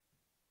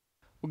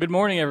Well, good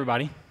morning,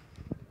 everybody.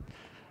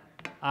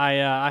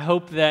 I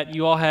hope that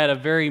you all had a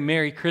very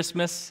Merry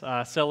Christmas,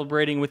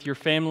 celebrating with your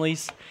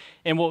families,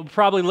 and what will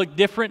probably look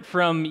different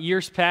from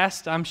years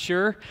past, I'm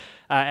sure,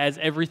 as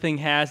everything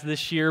has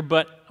this year.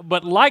 But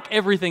like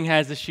everything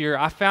has this year,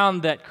 I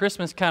found that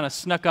Christmas kind of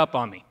snuck up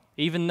on me.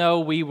 Even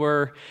though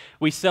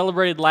we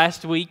celebrated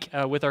last week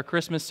with our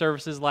Christmas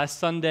services last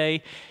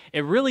Sunday,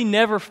 it really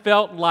never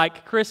felt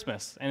like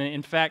Christmas. And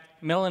in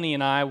fact, Melanie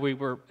and I, we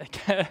were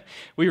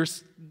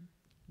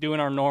doing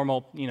our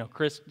normal,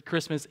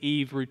 Christmas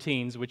Eve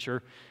routines, which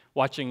are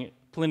watching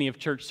plenty of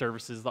church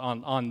services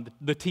on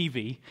the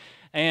TV.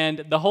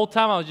 And the whole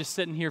time I was just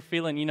sitting here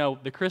feeling,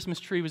 the Christmas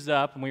tree was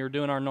up and we were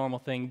doing our normal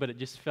thing, but it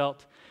just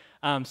felt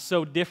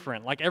so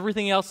different, like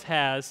everything else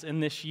has in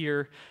this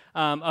year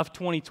of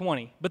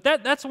 2020. But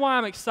that's why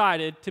I'm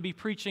excited to be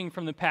preaching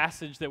from the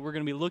passage that we're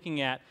going to be looking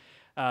at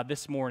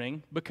this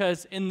morning,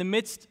 because in the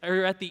midst,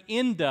 or at the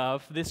end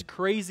of this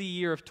crazy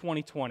year of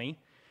 2020,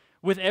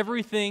 with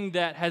everything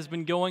that has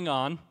been going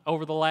on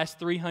over the last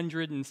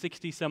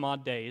 360 some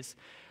odd days,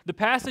 the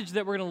passage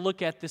that we're going to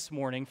look at this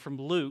morning from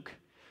Luke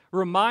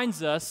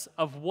reminds us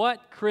of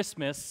what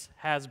Christmas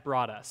has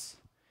brought us.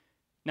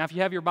 Now, if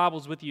you have your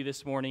Bibles with you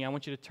this morning, I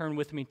want you to turn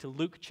with me to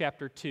Luke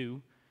chapter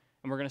 2,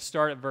 and we're going to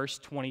start at verse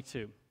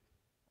 22.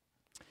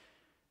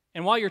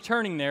 And while you're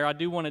turning there, I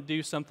do want to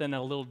do something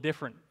a little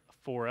different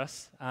for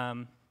us.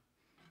 Now,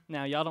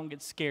 y'all don't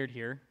get scared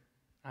here.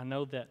 I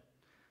know that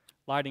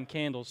lighting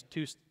candles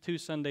two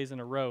Sundays in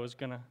a row is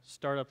going to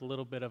start up a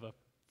little bit of a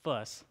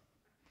fuss.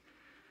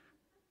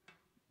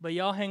 But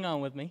y'all hang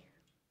on with me.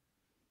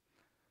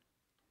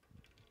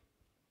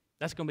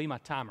 That's going to be my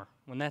timer.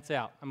 When that's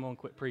out, I'm going to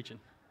quit preaching.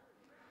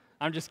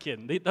 I'm just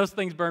kidding. Those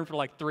things burn for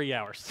like 3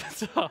 hours.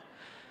 So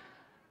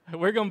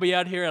we're going to be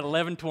out here at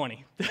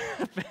 11:20.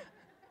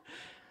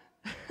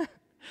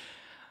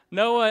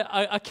 No,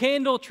 a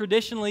candle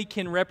traditionally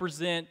can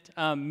represent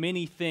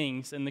many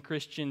things in the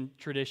Christian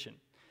tradition.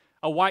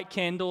 A white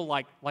candle,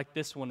 like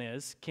this one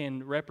is,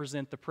 can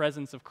represent the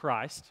presence of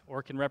Christ,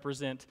 or can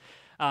represent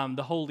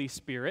the Holy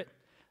Spirit.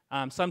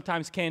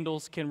 Sometimes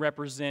candles can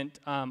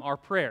represent our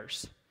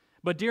prayers.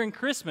 But during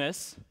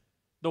Christmas,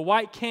 the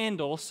white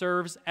candle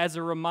serves as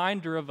a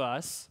reminder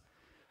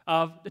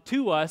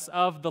to us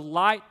of the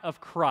light of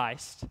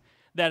Christ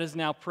that is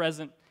now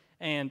present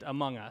and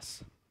among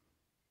us.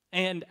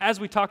 And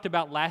as we talked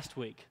about last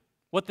week,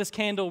 what this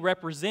candle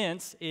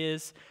represents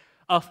is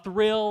a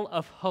thrill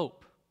of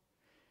hope.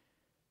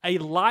 A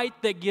light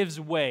that gives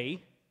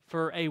way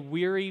for a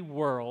weary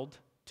world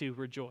to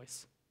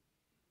rejoice.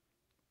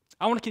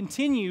 I want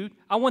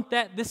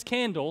this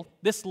candle,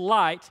 this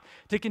light,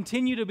 to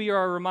continue to be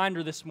our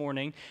reminder this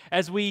morning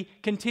as we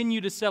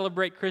continue to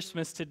celebrate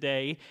Christmas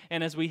today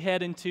and as we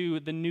head into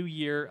the new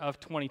year of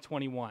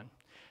 2021.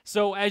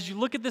 So as you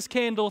look at this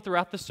candle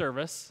throughout the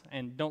service,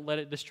 and don't let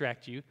it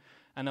distract you,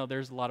 I know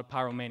there's a lot of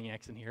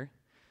pyromaniacs in here.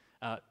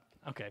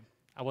 Okay,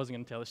 I wasn't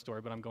going to tell this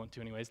story, but I'm going to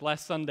anyways.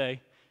 Last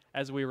Sunday,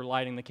 as we were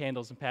lighting the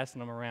candles and passing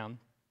them around,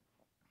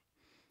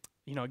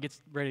 it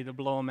gets ready to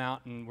blow them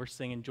out, and we're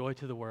singing Joy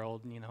to the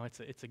World, and,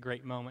 it's a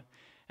great moment.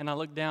 And I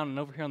look down, and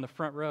over here on the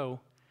front row,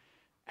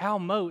 Al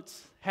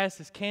Motes has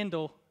his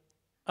candle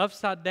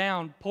upside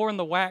down, pouring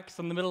the wax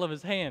in the middle of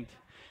his hand.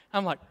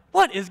 I'm like,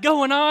 what is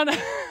going on?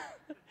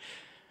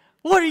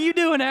 What are you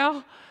doing,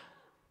 Al?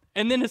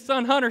 And then his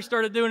son Hunter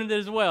started doing it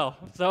as well.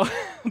 So,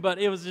 but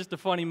it was just a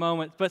funny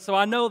moment. So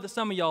I know that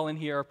some of y'all in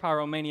here are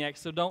pyromaniacs,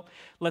 so don't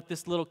let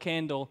this little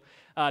candle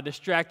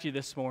distract you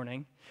this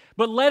morning.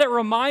 But let it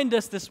remind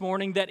us this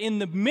morning that in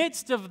the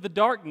midst of the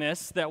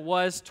darkness that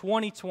was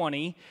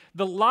 2020,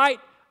 the light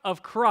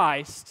of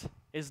Christ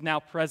is now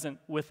present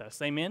with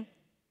us. Amen?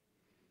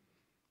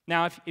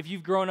 Now, if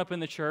you've grown up in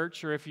the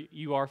church, or if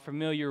you are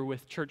familiar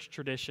with church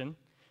tradition,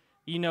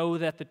 you know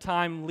that the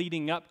time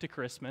leading up to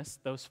Christmas,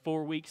 those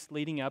 4 weeks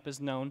leading up,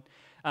 is known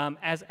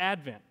as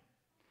Advent.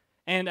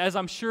 And as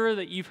I'm sure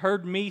that you've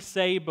heard me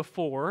say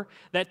before,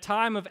 that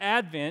time of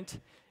Advent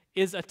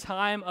is a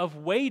time of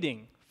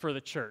waiting for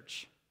the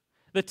church.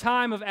 The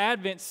time of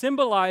Advent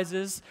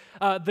symbolizes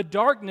the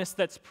darkness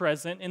that's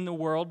present in the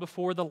world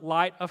before the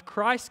light of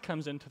Christ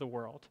comes into the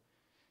world.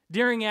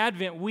 During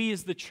Advent, we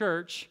as the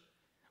church,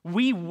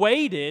 we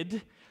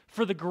waited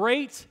for the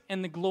great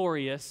and the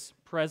glorious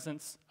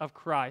presence of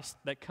Christ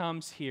that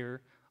comes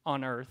here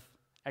on earth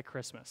at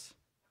Christmas.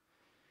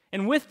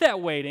 And with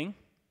that waiting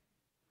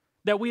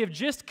that we have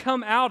just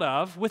come out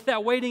of, with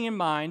that waiting in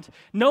mind,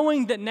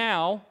 knowing that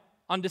now,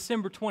 on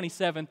December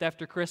 27th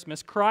after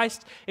Christmas,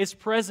 Christ is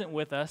present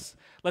with us,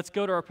 let's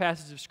go to our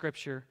passage of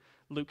Scripture,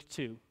 Luke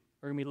 2.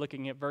 We're going to be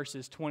looking at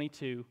verses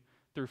 22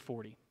 through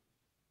 40.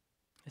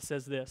 It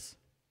says this: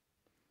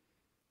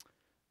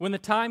 When the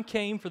time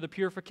came for the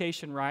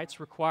purification rites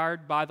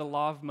required by the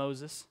law of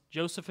Moses,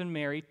 Joseph and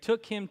Mary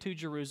took him to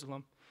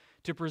Jerusalem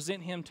to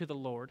present him to the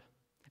Lord.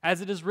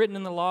 As it is written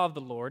in the law of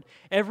the Lord,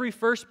 every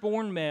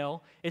firstborn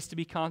male is to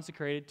be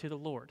consecrated to the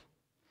Lord,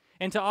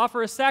 and to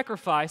offer a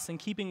sacrifice in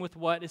keeping with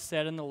what is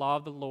said in the law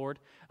of the Lord,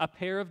 a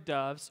pair of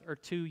doves or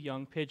 2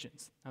 young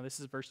pigeons. Now this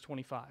is verse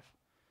 25.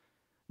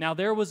 Now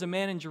there was a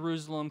man in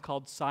Jerusalem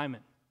called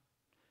Simon,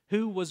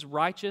 who was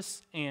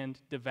righteous and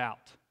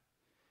devout.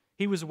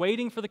 He was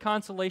waiting for the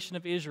consolation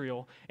of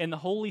Israel, and the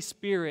Holy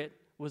Spirit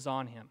was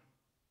on him.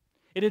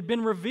 It had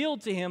been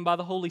revealed to him by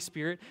the Holy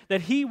Spirit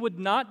that he would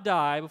not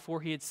die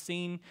before he had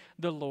seen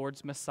the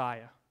Lord's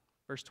Messiah.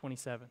 Verse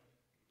 27.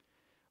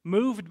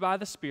 Moved by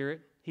the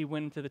Spirit, he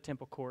went into the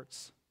temple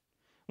courts.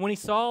 When he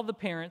saw the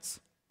parents,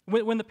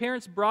 when the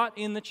parents brought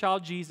in the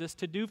child Jesus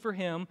to do for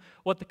him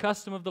what the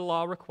custom of the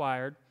law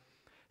required,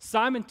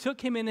 Simon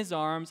took him in his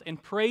arms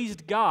and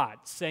praised God,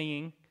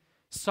 saying,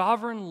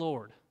 Sovereign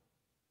Lord,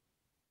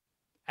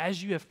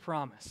 as you have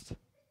promised,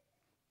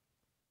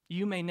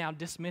 you may now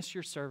dismiss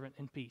your servant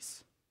in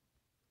peace.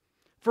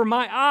 For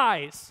my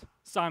eyes,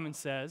 Simon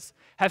says,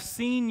 have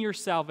seen your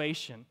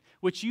salvation,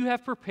 which you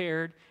have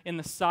prepared in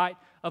the sight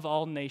of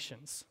all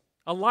nations,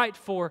 a light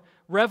for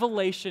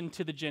revelation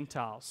to the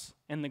Gentiles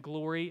and the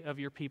glory of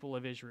your people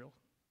of Israel.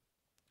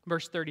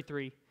 Verse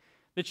 33,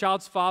 the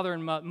child's father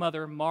and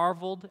mother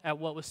marveled at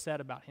what was said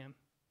about him.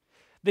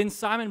 Then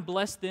Simon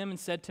blessed them and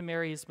said to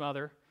Mary his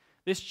mother,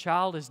 This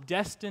child is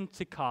destined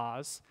to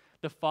cause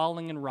the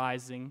falling and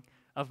rising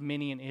of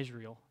many in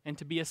Israel, and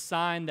to be a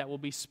sign that will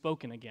be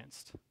spoken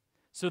against,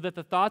 so that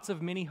the thoughts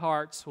of many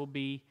hearts will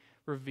be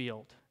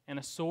revealed, and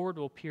a sword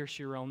will pierce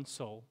your own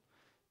soul,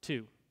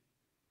 too.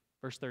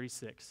 Verse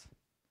 36.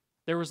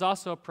 There was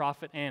also a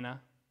prophet,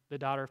 Anna, the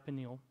daughter of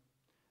Peniel,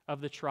 of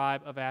the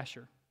tribe of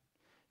Asher.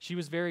 She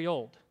was very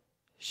old.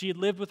 She had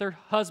lived with her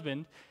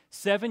husband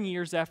 7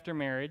 years after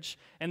marriage,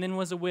 and then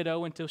was a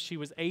widow until she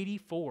was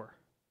 84.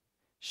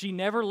 She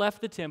never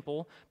left the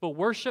temple, but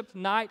worshiped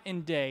night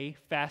and day,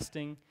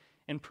 fasting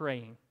and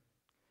praying.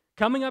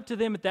 Coming up to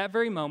them at that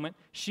very moment,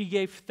 she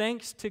gave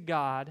thanks to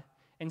God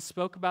and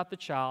spoke about the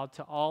child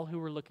to all who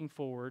were looking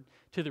forward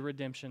to the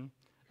redemption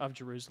of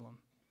Jerusalem.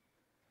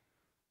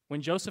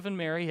 When Joseph and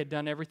Mary had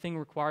done everything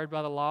required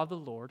by the law of the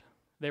Lord,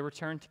 they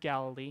returned to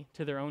Galilee,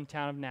 to their own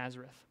town of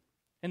Nazareth.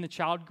 And the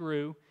child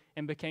grew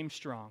and became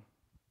strong.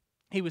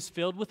 He was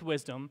filled with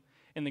wisdom,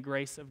 and the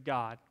grace of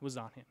God was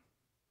on him.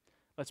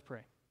 Let's pray.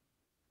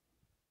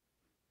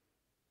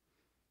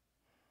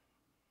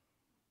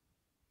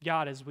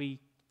 God, as we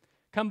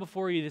come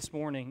before you this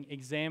morning,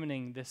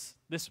 examining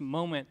this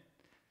moment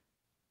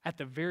at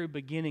the very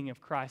beginning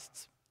of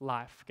Christ's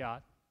life,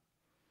 God,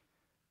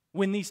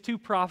 when these two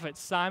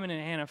prophets, Simon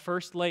and Anna,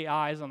 first lay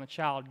eyes on the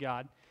child,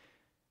 God,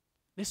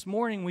 this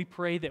morning we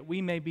pray that we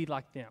may be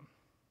like them.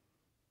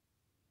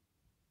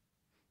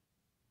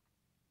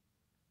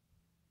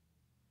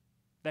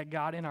 That,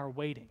 God, in our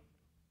waiting,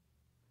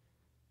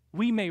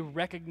 we may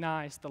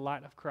recognize the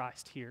light of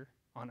Christ here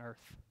on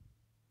earth.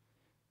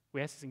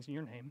 We ask these things in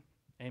your name.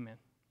 Amen.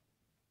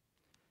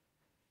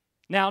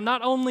 Now,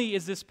 not only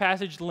is this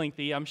passage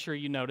lengthy, I'm sure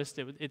you noticed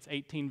it's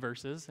 18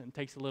 verses and it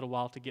takes a little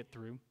while to get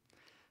through.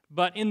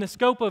 But in the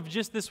scope of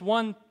just this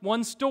one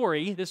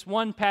story, this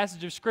one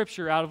passage of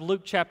Scripture out of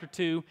Luke chapter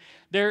 2,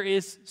 there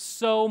is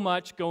so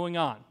much going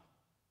on.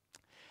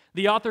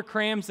 The author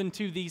crams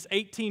into these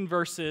 18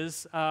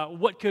 verses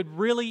what could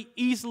really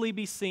easily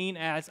be seen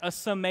as a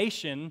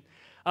summation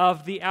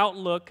of the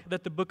outlook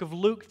that the book of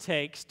Luke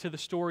takes to the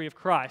story of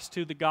Christ,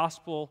 to the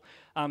gospel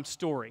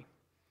story.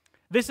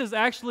 This is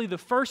actually the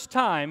first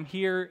time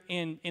here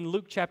in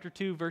Luke chapter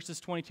 2,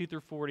 verses 22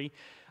 through 40,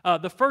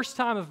 the first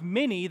time of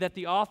many that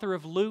the author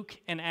of Luke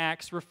and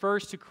Acts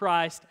refers to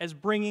Christ as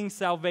bringing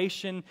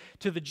salvation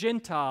to the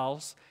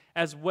Gentiles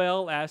as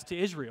well as to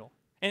Israel.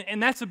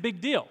 And that's a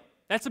big deal.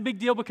 That's a big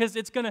deal because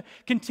it's going to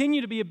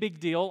continue to be a big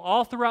deal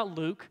all throughout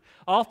Luke,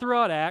 all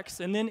throughout Acts,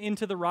 and then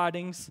into the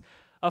writings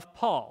of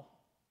Paul.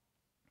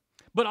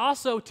 But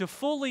also to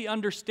fully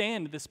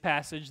understand this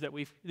passage that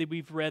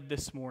we've read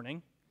this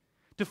morning,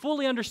 to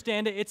fully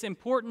understand it, it's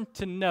important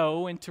to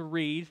know and to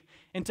read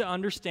and to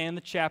understand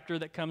the chapter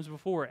that comes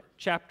before it,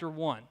 chapter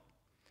 1.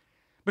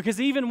 Because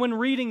even when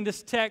reading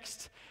this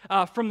text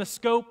from the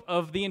scope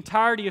of the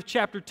entirety of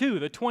chapter 2,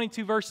 the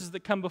 22 verses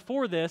that come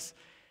before this,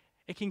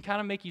 it can kind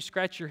of make you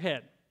scratch your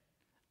head.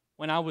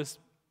 When I was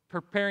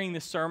preparing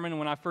this sermon,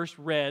 when I first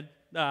read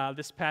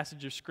this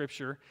passage of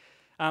Scripture,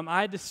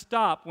 I had to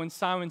stop when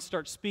Simon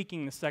starts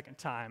speaking the second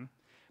time,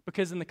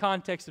 because in the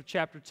context of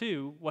chapter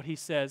 2, what he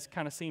says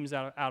kind of seems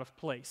out of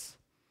place.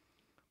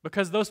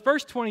 Because those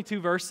first 22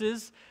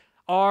 verses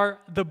are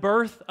the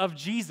birth of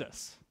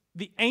Jesus.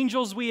 The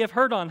angels we have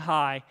heard on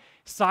high,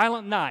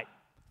 silent night,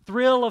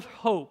 thrill of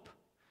hope,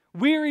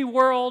 weary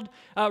world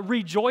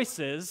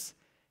rejoices.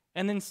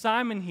 And then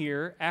Simon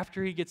here,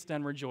 after he gets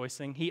done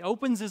rejoicing, he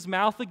opens his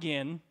mouth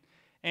again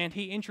and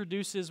he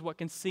introduces what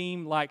can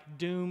seem like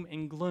doom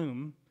and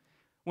gloom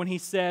when he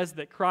says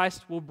that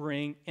Christ will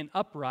bring an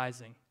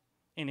uprising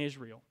in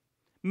Israel.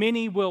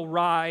 Many will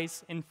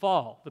rise and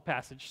fall, the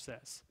passage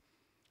says.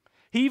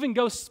 He even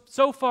goes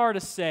so far to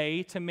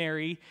say to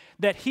Mary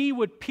that he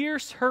would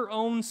pierce her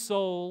own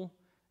soul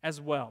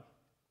as well,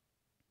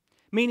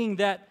 meaning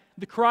that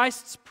the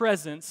Christ's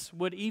presence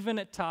would even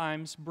at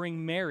times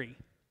bring Mary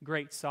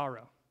great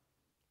sorrow.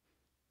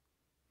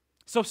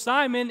 So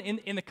Simon,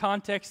 in the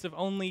context of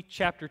only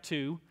chapter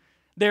 2,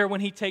 there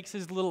when he takes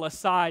his little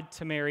aside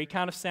to Mary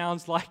kind of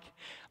sounds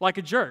like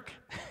a jerk.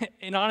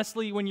 And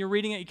honestly, when you're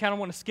reading it, you kind of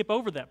want to skip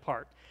over that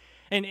part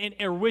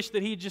or wish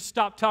that he'd just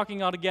stop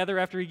talking altogether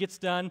after he gets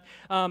done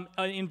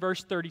in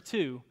verse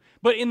 32.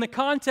 But in the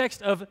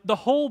context of the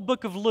whole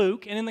book of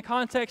Luke and in the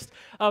context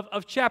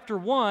of chapter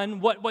 1,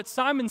 what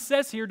Simon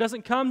says here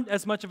doesn't come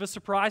as much of a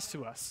surprise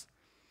to us.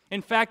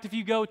 In fact, if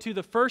you go to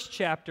the first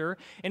chapter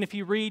and if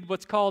you read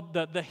what's called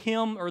the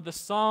hymn or the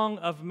Song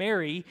of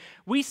Mary,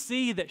 we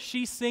see that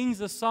she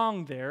sings a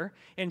song there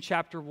in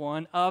chapter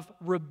 1 of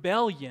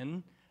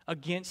rebellion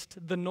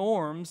against the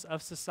norms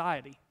of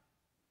society.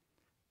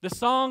 The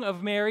Song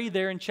of Mary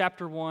there in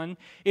chapter 1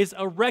 is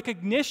a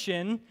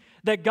recognition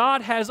that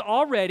God has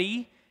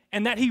already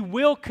and that He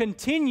will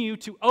continue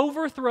to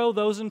overthrow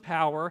those in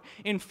power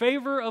in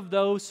favor of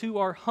those who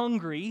are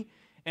hungry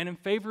and in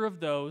favor of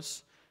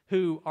those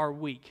who are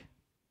weak.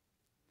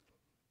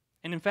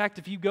 And in fact,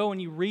 if you go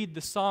and you read the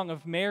Song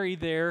of Mary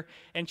there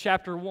in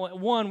chapter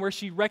 1, where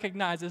she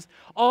recognizes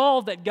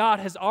all that God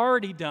has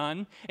already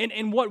done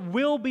and what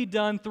will be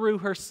done through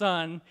her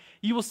Son,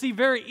 you will see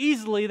very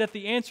easily that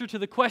the answer to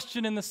the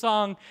question in the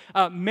song,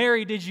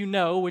 Mary, did you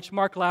know, which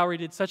Mark Lowry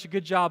did such a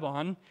good job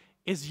on,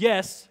 is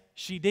yes,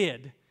 she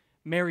did.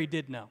 Mary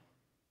did know.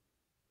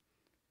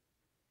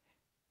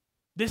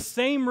 This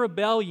same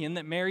rebellion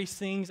that Mary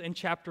sings in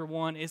chapter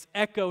 1 is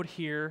echoed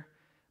here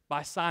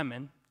by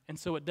Simon, and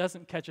so it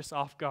doesn't catch us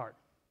off guard.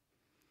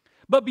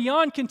 But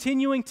beyond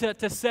continuing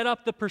to set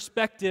up the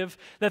perspective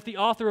that the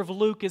author of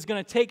Luke is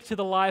going to take to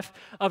the life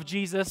of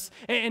Jesus,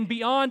 and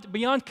beyond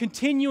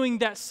continuing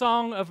that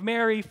Song of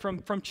Mary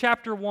from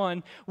chapter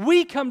 1,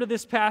 we come to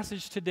this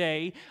passage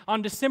today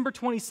on December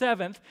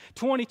 27th,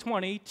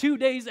 2020, 2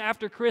 days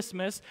after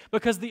Christmas,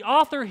 because the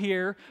author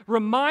here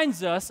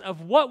reminds us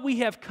of what we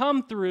have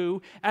come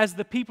through as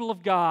the people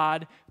of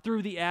God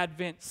through the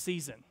Advent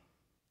season.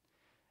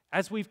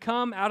 As we've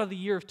come out of the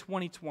year of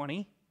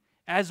 2020,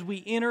 as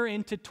we enter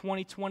into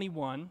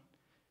 2021,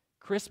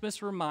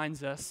 Christmas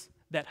reminds us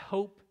that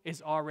hope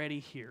is already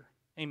here.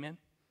 Amen?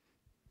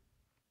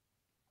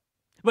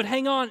 But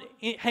hang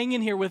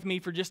in here with me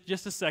for just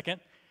a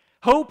second.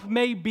 Hope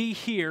may be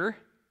here,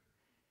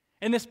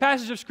 and this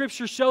passage of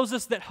Scripture shows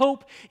us that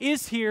hope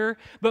is here,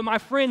 but my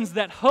friends,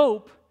 that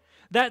hope,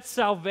 that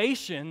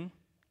salvation,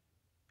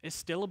 is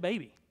still a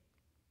baby.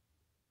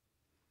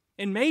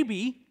 And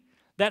maybe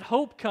that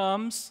hope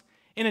comes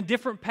in a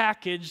different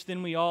package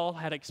than we all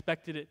had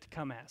expected it to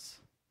come as.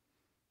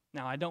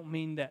 Now, I don't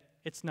mean that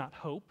it's not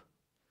hope.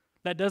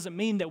 That doesn't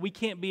mean that we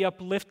can't be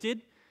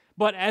uplifted.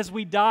 But as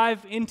we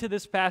dive into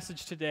this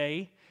passage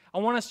today, I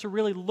want us to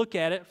really look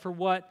at it for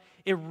what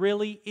it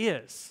really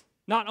is.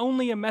 Not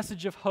only a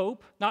message of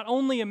hope, not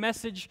only a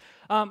message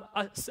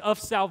of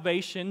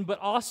salvation, but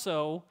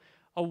also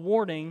a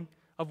warning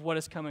of what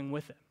is coming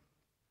with it.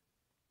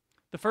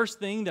 The first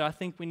thing that I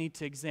think we need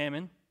to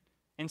examine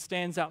and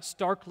stands out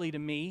starkly to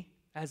me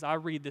as I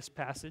read this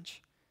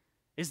passage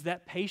is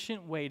that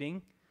patient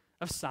waiting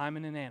of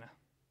Simon and Anna.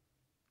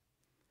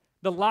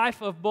 The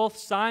life of both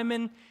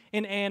Simon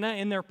and Anna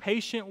in their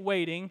patient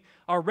waiting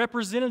are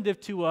representative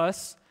to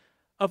us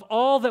of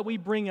all that we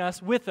bring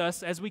us with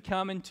us as we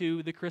come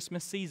into the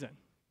Christmas season.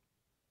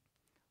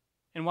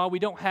 And while we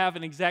don't have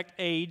an exact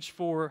age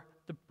for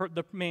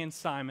the man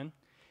Simon,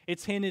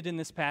 it's hinted in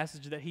this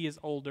passage that he is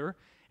older.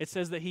 It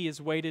says that he has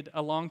waited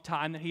a long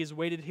time, that he has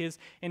waited his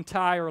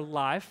entire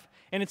life.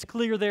 And it's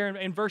clear there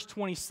in verse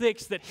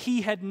 26 that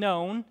he had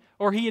known,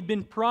 or he had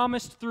been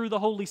promised through the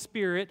Holy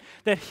Spirit,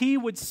 that he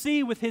would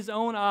see with his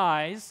own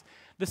eyes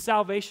the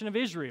salvation of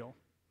Israel.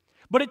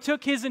 But it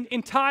took his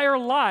entire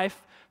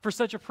life for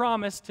such a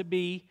promise to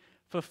be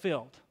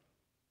fulfilled.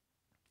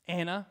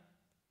 Anna,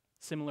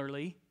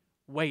 similarly,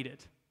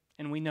 waited.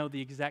 And we know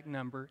the exact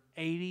number,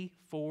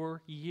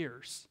 84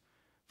 years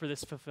for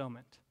this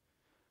fulfillment,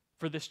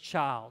 for this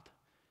child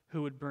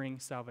who would bring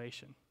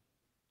salvation.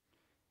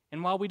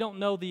 And while we don't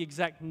know the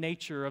exact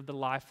nature of the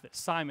life that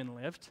Simon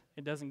lived,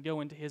 it doesn't go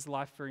into his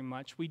life very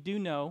much, we do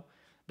know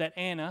that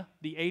Anna,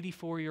 the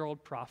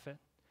 84-year-old prophet,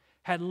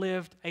 had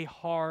lived a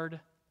hard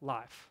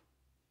life,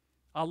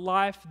 a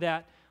life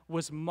that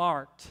was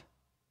marked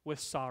with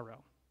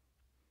sorrow.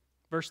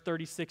 Verse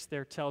 36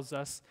 there tells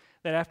us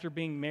that after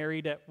being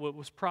married at what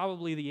was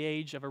probably the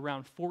age of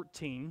around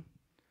 14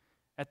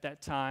 at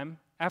that time,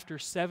 after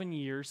 7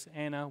 years,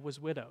 Anna was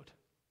widowed.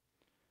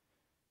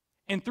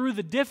 And through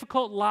the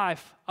difficult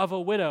life of a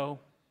widow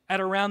at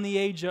around the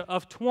age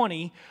of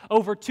 20,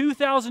 over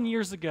 2,000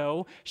 years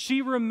ago,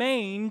 she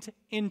remained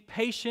in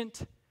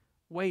patient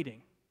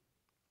waiting.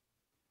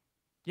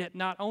 Yet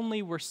not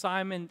only were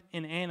Simon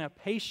and Anna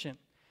patient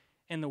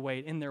in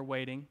their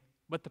waiting,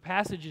 but the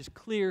passage is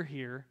clear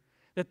here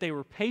that they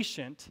were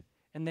patient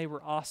and they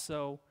were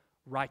also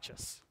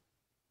righteous.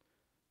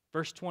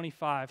 Verse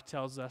 25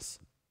 tells us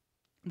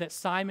that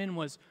Simon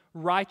was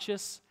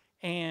righteous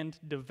and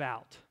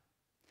devout.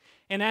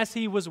 And as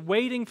he was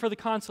waiting for the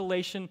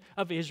consolation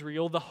of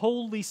Israel, the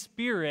Holy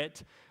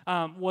Spirit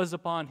was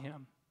upon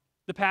him.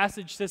 The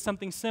passage says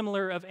something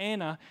similar of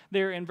Anna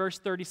there in verse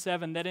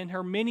 37, that in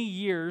her many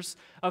years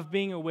of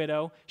being a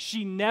widow,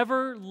 she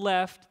never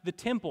left the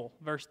temple,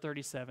 verse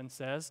 37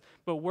 says,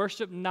 but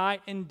worshiped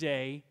night and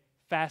day,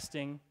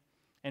 fasting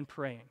and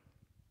praying.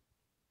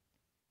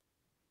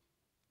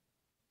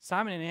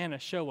 Simon and Anna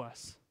show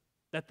us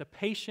that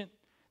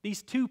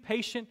these two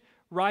patient,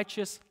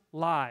 righteous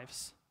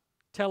lives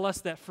tell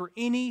us that for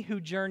any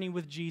who journey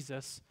with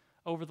Jesus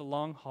over the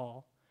long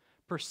haul,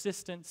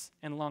 persistence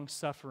and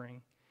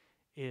long-suffering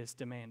is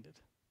demanded.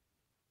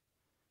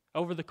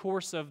 Over the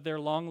course of their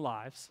long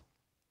lives,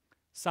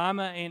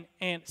 Simon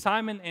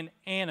and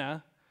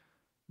Anna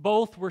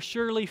both were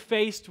surely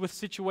faced with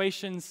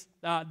situations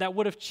that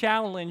would have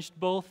challenged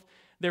both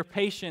their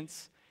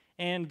patience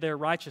and their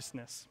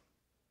righteousness.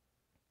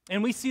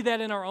 And we see that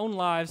in our own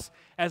lives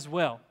as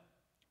well.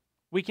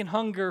 We can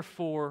hunger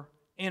for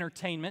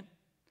entertainment,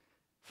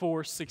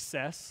 for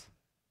success.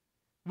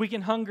 We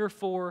can hunger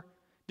for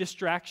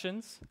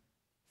distractions,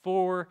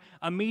 for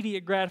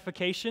immediate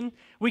gratification.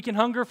 We can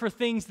hunger for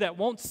things that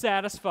won't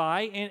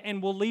satisfy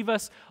and will leave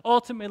us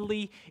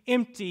ultimately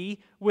empty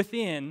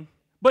within.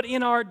 But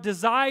in our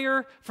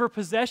desire for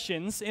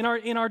possessions, in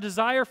our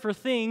desire for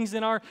things,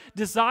 in our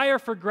desire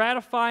for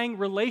gratifying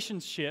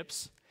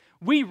relationships,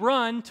 we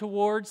run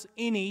towards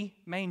any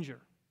manger.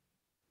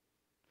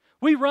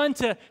 We run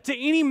to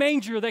any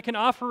manger that can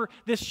offer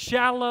this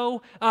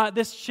shallow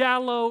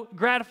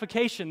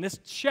gratification, this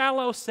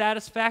shallow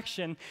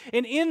satisfaction.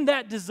 And in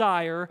that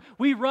desire,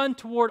 we run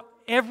toward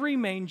every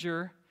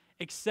manger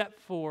except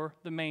for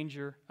the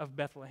manger of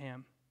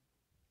Bethlehem.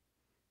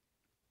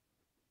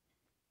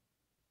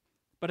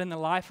 But in the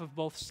life of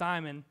both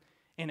Simon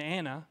and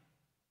Anna,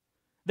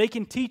 they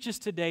can teach us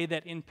today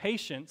that in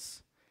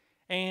patience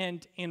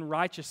and in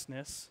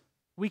righteousness,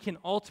 we can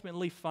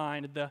ultimately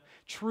find the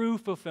true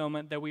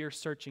fulfillment that we are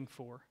searching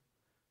for.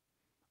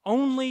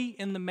 Only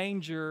in the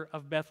manger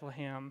of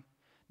Bethlehem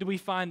do we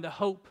find the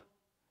hope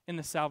and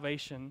the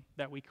salvation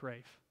that we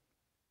crave.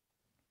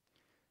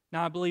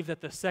 Now, I believe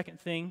that the second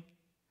thing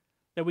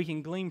that we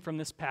can glean from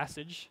this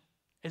passage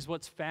is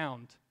what's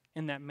found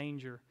in that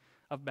manger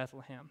of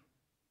Bethlehem.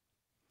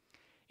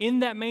 In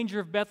that manger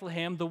of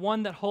Bethlehem, the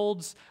one that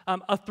holds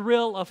a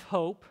thrill of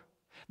hope,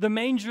 the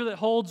manger that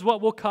holds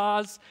what will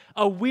cause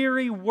a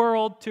weary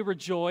world to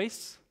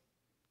rejoice,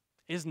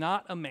 is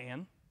not a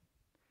man.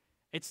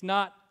 It's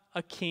not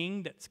a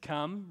king that's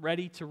come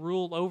ready to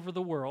rule over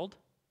the world.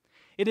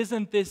 It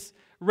isn't this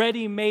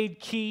ready-made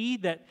key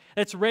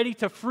that's ready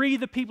to free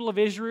the people of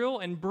Israel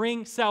and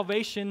bring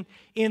salvation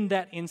in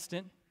that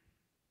instant.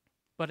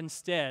 But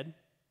instead,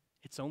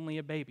 it's only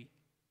a baby.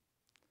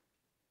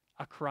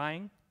 A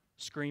crying,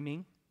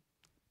 screaming,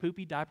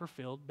 poopy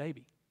diaper-filled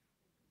baby.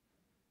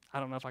 I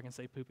don't know if I can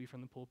say poopy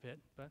from the pulpit,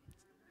 but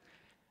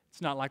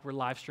it's not like we're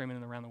live streaming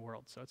it around the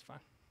world, so it's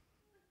fine.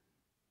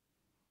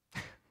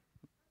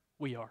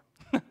 We are.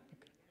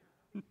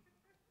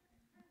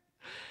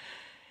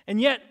 And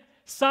yet,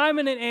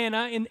 Simon and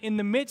Anna, in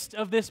the midst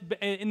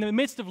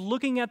of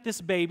looking at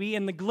this baby,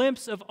 in the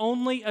glimpse of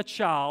only a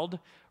child,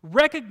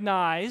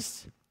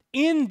 recognized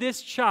in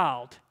this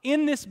child,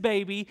 in this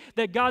baby,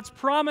 that God's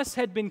promise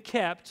had been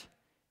kept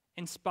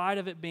in spite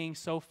of it being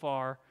so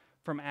far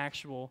from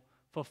actual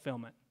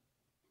fulfillment.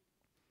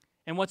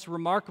 And what's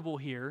remarkable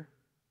here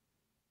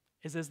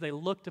is as they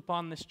looked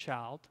upon this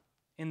child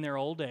in their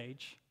old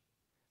age,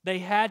 they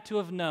had to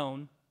have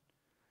known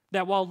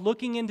that while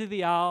looking into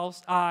the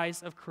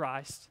eyes of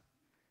Christ,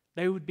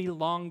 they would be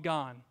long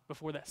gone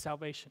before that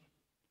salvation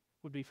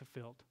would be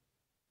fulfilled.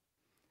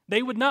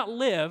 They would not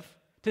live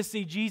to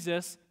see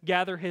Jesus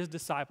gather his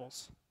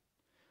disciples.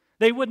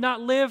 They would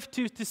not live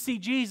to see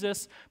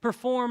Jesus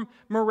perform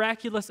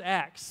miraculous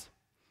acts,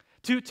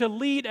 to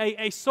lead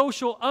a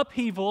social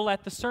upheaval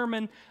at the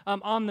Sermon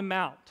on the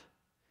Mount.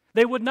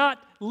 They would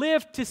not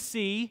live to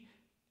see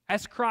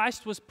as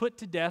Christ was put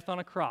to death on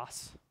a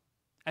cross,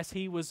 as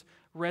he was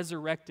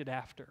resurrected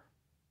after.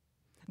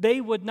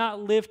 They would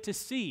not live to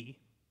see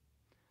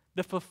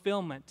the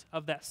fulfillment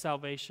of that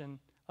salvation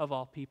of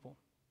all people.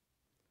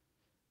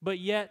 But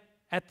yet,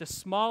 at the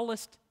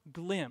smallest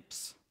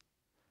glimpse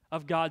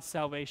of God's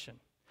salvation,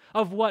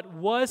 of what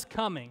was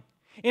coming,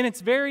 in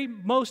its very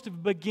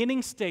most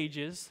beginning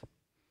stages,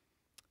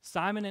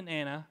 Simon and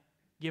Anna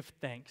give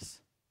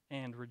thanks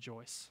and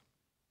rejoice.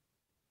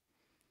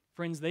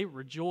 Friends, they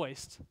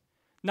rejoiced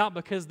not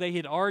because they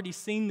had already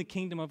seen the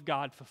kingdom of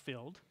God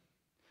fulfilled,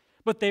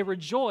 but they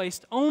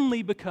rejoiced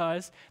only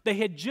because they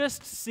had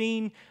just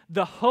seen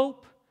the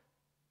hope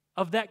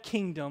of that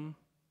kingdom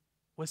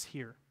was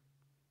here.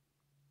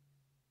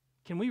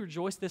 Can we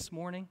rejoice this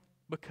morning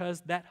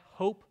because that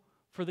hope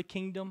for the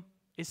kingdom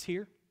is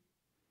here?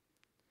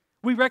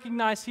 We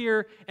recognize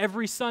here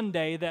every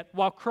Sunday that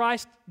while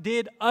Christ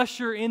did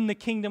usher in the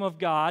kingdom of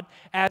God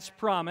as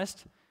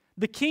promised,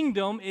 the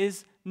kingdom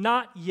is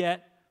not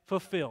yet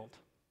fulfilled.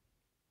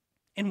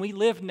 And we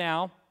live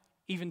now,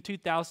 even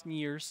 2,000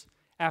 years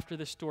after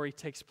this story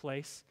takes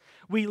place,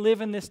 we live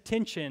in this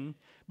tension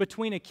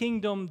between a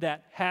kingdom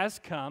that has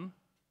come,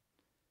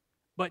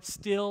 but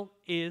still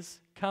is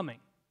coming.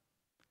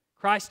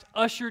 Christ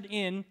ushered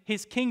in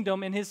his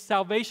kingdom and his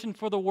salvation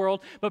for the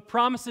world, but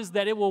promises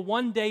that it will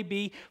one day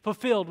be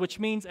fulfilled, which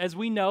means, as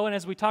we know and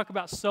as we talk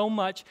about so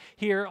much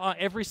here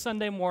every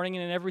Sunday morning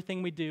and in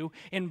everything we do,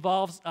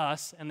 involves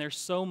us, and there's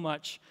so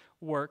much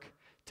work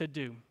to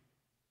do.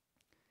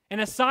 And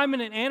as Simon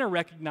and Anna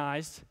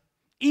recognized,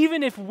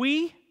 even if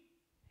we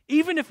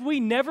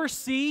never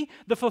see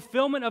the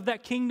fulfillment of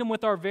that kingdom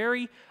with our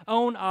very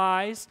own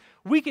eyes,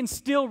 we can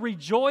still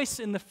rejoice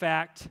in the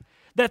fact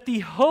that the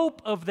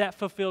hope of that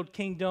fulfilled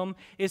kingdom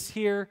is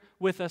here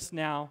with us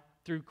now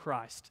through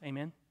Christ.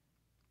 Amen?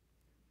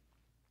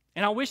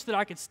 And I wish that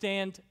I could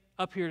stand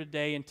up here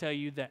today and tell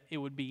you that it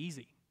would be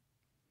easy.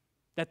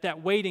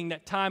 That waiting,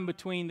 that time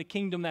between the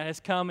kingdom that has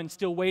come and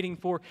still waiting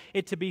for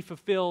it to be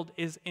fulfilled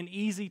is an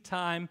easy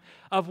time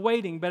of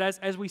waiting. But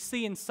as we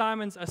see in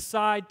Simon's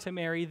aside to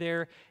Mary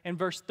there in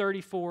verse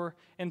 34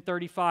 and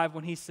 35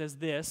 when he says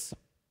this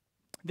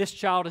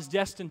child is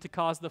destined to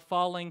cause the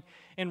falling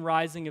and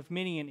rising of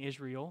many in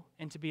Israel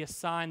and to be a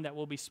sign that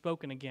will be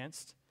spoken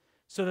against,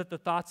 so that the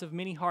thoughts of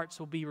many hearts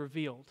will be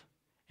revealed,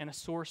 and a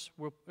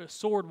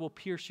sword will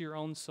pierce your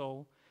own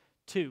soul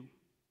too.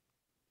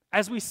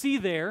 As we see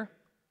there,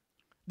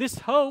 this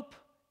hope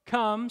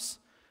comes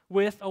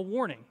with a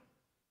warning.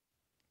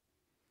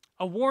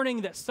 A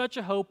warning that such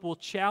a hope will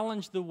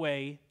challenge the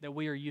way that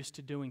we are used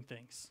to doing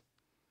things.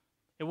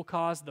 It will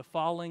cause the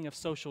falling of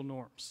social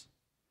norms.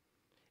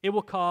 It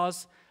will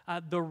cause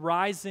the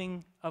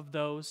rising of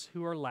those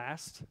who are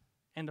last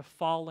and a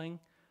falling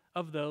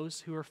of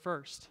those who are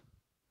first.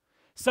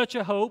 Such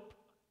a hope,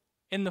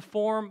 in the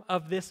form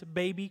of this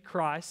baby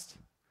Christ,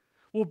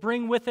 will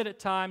bring with it at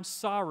times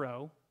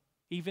sorrow,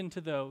 even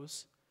to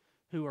those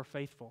who are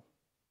faithful.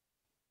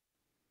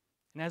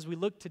 And as we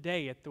look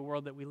today at the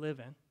world that we live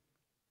in,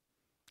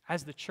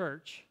 as the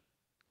church,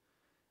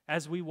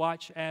 as we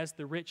watch as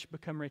the rich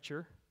become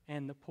richer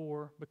and the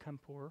poor become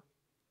poorer,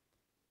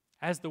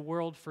 as the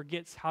world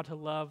forgets how to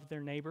love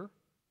their neighbor,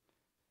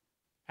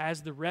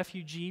 as the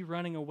refugee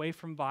running away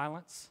from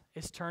violence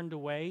is turned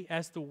away,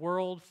 as the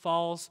world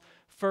falls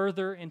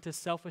further into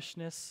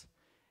selfishness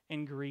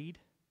and greed,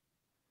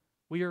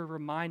 we are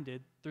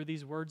reminded through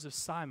these words of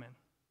Simon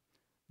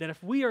that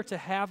if we are to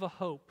have a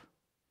hope,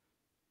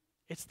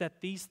 it's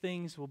that these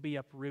things will be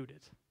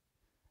uprooted,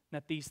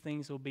 that these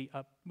things will be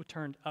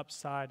turned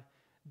upside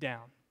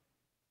down.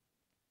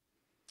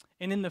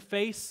 And in the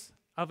face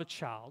of a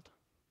child,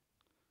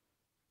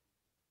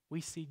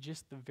 we see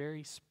just the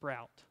very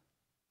sprout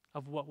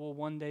of what will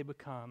one day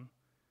become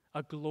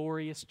a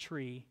glorious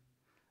tree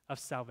of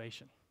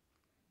salvation.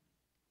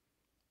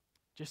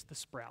 Just the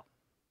sprout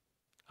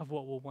of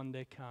what will one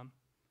day come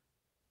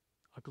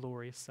a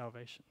glorious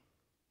salvation.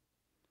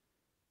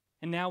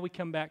 And now we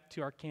come back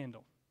to our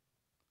candle,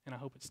 and I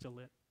hope it's still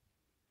lit.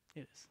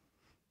 It is.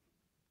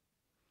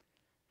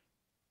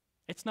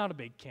 It's not a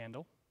big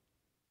candle.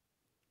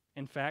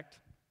 In fact,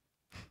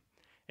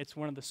 it's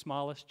one of the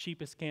smallest,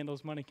 cheapest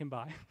candles money can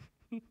buy,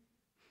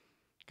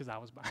 because I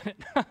was buying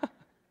it.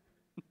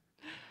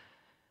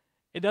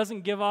 It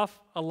doesn't give off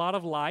a lot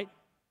of light,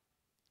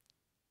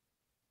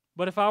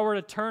 but if I were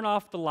to turn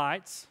off the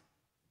lights,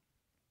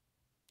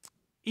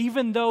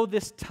 even though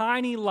this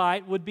tiny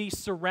light would be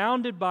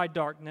surrounded by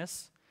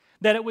darkness,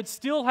 that it would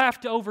still have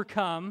to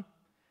overcome,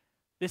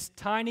 this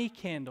tiny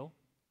candle,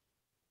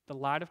 the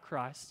light of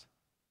Christ,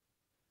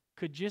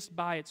 could just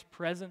by its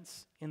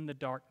presence in the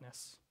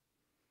darkness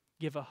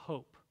give a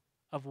hope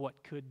of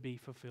what could be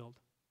fulfilled.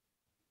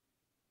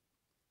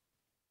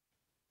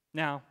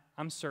 Now,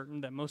 I'm certain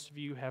that most of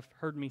you have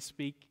heard me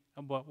speak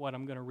about what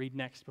I'm going to read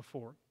next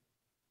before.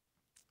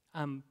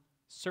 I'm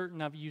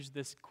certain I've used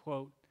this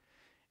quote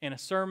in a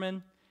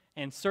sermon,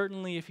 and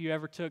certainly if you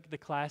ever took the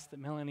class that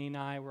Melanie and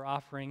I were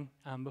offering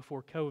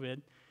before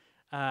COVID,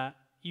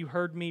 you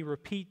heard me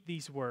repeat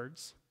these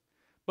words.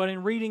 But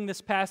in reading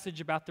this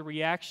passage about the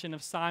reaction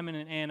of Simon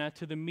and Anna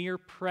to the mere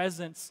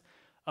presence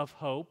of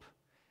hope,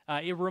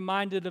 it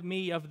reminded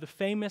me of the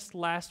famous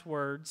last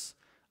words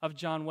of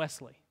John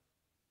Wesley.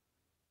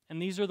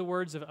 And these are the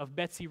words of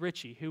Betsy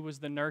Ritchie, who was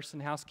the nurse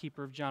and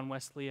housekeeper of John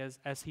Wesley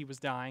as he was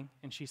dying,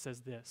 and she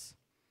says this: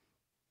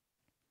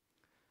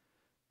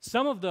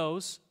 "Some of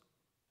those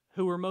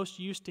who were most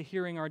used to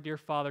hearing our dear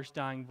Father's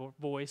dying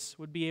voice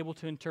would be able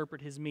to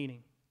interpret his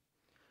meaning.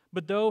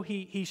 But though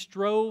he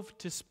strove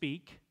to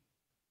speak,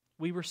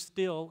 we were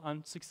still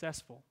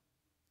unsuccessful.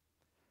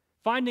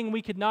 Finding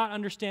we could not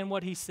understand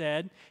what he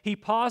said, he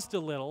paused a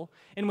little,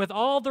 and with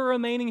all the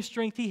remaining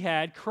strength he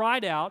had,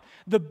 cried out,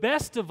 'The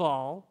best of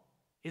all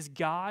is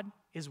God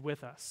is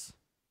with us.'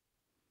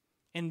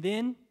 And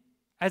then,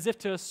 as if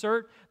to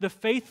assert the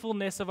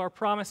faithfulness of our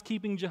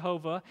promise-keeping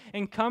Jehovah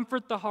and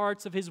comfort the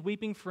hearts of his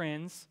weeping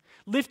friends,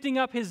 lifting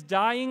up his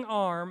dying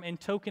arm in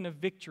token of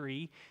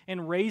victory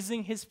and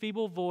raising his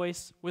feeble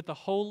voice with a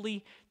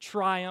holy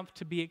triumph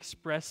to be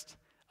expressed,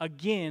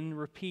 again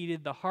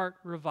repeated the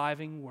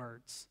heart-reviving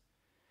words,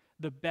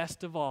 'The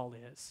best of all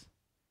is,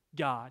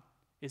 God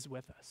is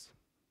with us.'"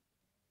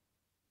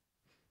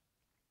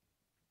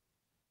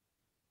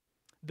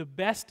 The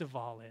best of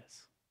all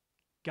is,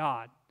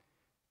 God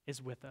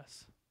is with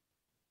us.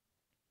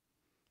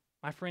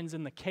 My friends,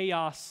 in the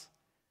chaos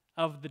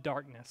of the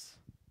darkness,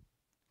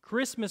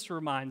 Christmas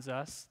reminds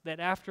us that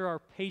after our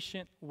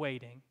patient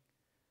waiting,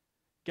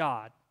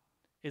 God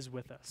is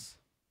with us.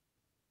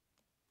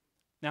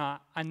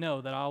 Now, I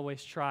know that I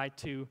always try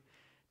to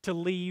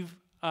leave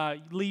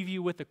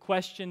you with a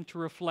question to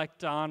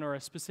reflect on or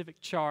a specific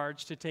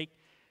charge to take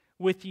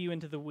with you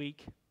into the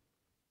week.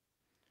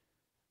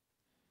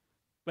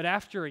 But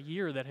after a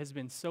year that has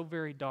been so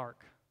very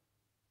dark,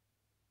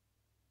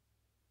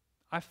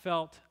 I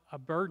felt a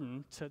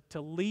burden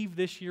to leave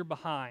this year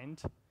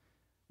behind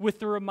with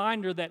the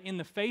reminder that in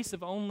the face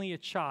of only a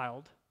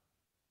child,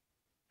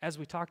 as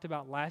we talked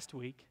about last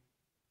week,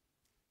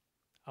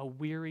 a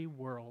weary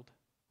world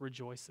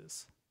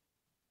rejoices.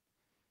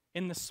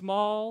 In the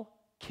small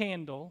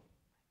candle,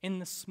 in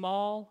the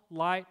small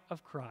light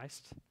of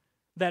Christ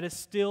that is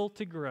still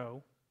to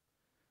grow,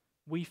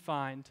 we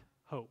find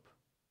hope.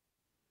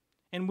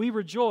 And we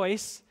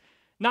rejoice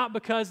not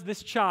because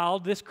this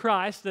child, this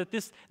Christ, that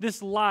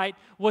this light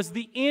was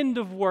the end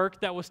of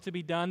work that was to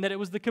be done, that it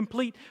was the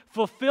complete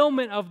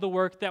fulfillment of the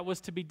work that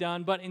was to be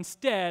done, but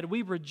instead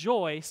we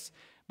rejoice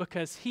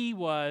because He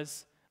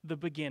was the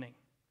beginning.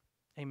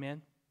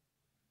 Amen?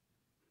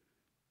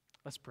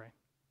 Let's pray.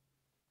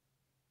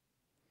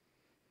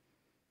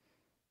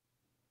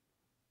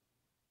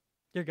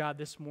 Dear God,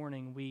 this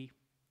morning we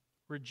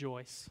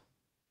rejoice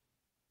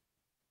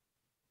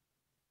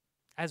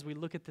as we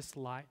look at this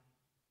light,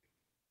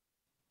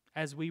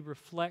 as we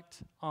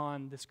reflect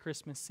on this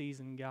Christmas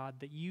season, God,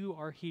 that You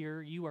are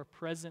here, You are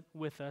present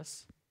with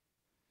us.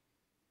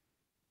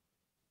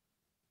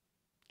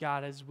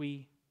 God, as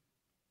we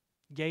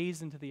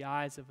gaze into the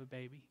eyes of a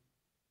baby,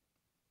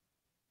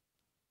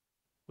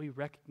 we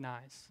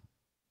recognize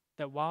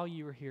that while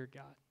You are here,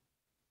 God,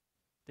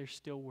 there's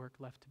still work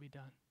left to be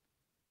done.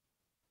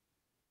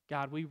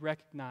 God, we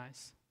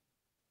recognize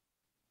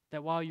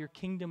that while Your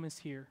kingdom is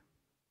here,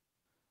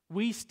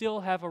 we still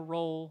have a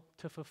role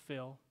to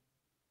fulfill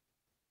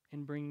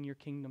in bringing Your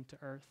kingdom to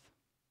earth.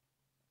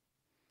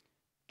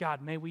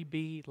 God, may we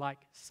be like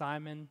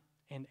Simon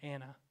and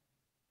Anna,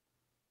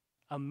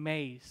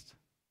 amazed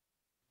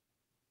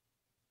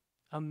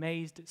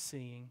at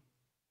seeing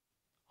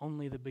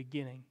only the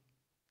beginning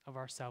of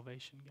our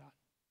salvation, God.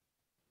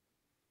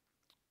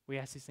 We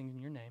ask these things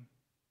in Your name.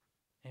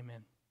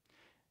 Amen.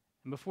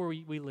 And before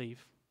we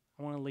leave,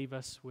 I want to leave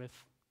us with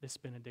this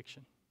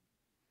benediction.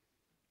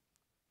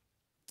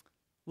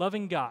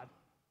 Loving God,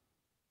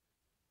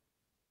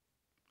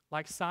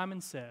 like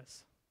Simon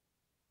says,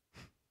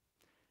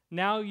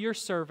 now Your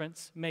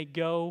servants may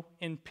go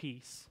in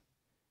peace,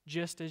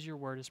 just as Your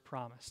word is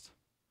promised.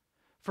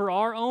 For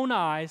our own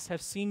eyes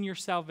have seen Your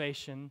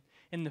salvation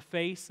in the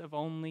face of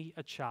only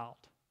a child,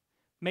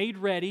 made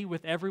ready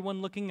with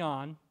everyone looking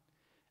on,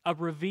 a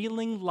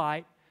revealing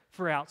light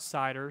for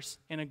outsiders,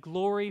 and a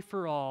glory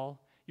for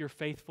all Your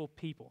faithful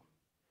people.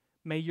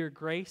 May Your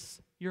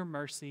grace, Your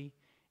mercy,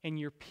 and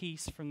Your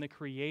peace from the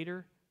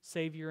Creator,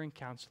 Savior, and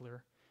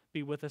Counselor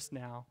be with us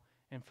now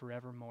and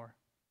forevermore.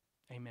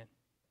 Amen.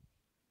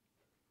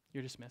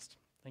 You're dismissed.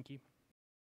 Thank you.